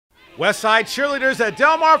Westside cheerleaders at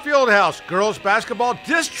Lamar Fieldhouse. Girls basketball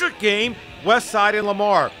district game, Westside and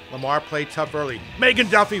Lamar. Lamar played tough early. Megan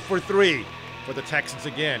Duffy for three. For the Texans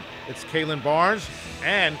again, it's Kaylin Barnes,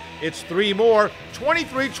 and it's three more.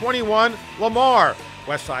 23-21 Lamar.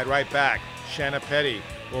 Westside right back. Shanna Petty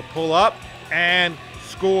will pull up and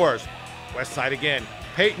scores. Westside again.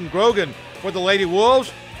 Peyton Grogan for the Lady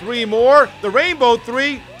Wolves. Three more. The Rainbow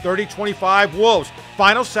three. 30-25 Wolves.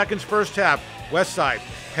 Final seconds first half. Westside.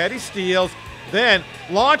 Petty steals, then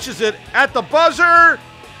launches it at the buzzer.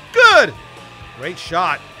 Good. Great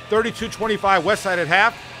shot. 32-25 Westside at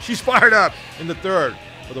half. She's fired up in the third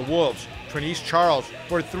for the Wolves. Trinice Charles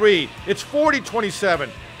for three. It's 40-27.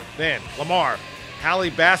 Then Lamar.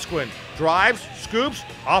 Hallie Basquin drives, scoops,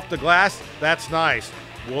 off the glass. That's nice.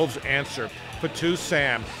 Wolves answer. Patu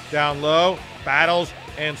Sam down low, battles,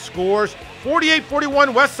 and scores.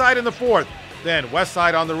 48-41 Westside in the fourth. Then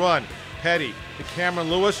Westside on the run. Petty to Cameron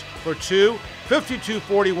Lewis for two.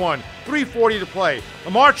 52-41. 3:40 to play.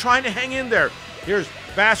 Lamar trying to hang in there. Here's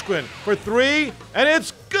Basquin for three, and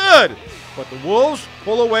it's good. But the Wolves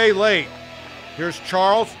pull away late. Here's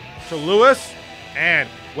Charles to Lewis, and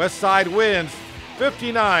Westside wins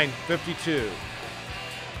 59-52.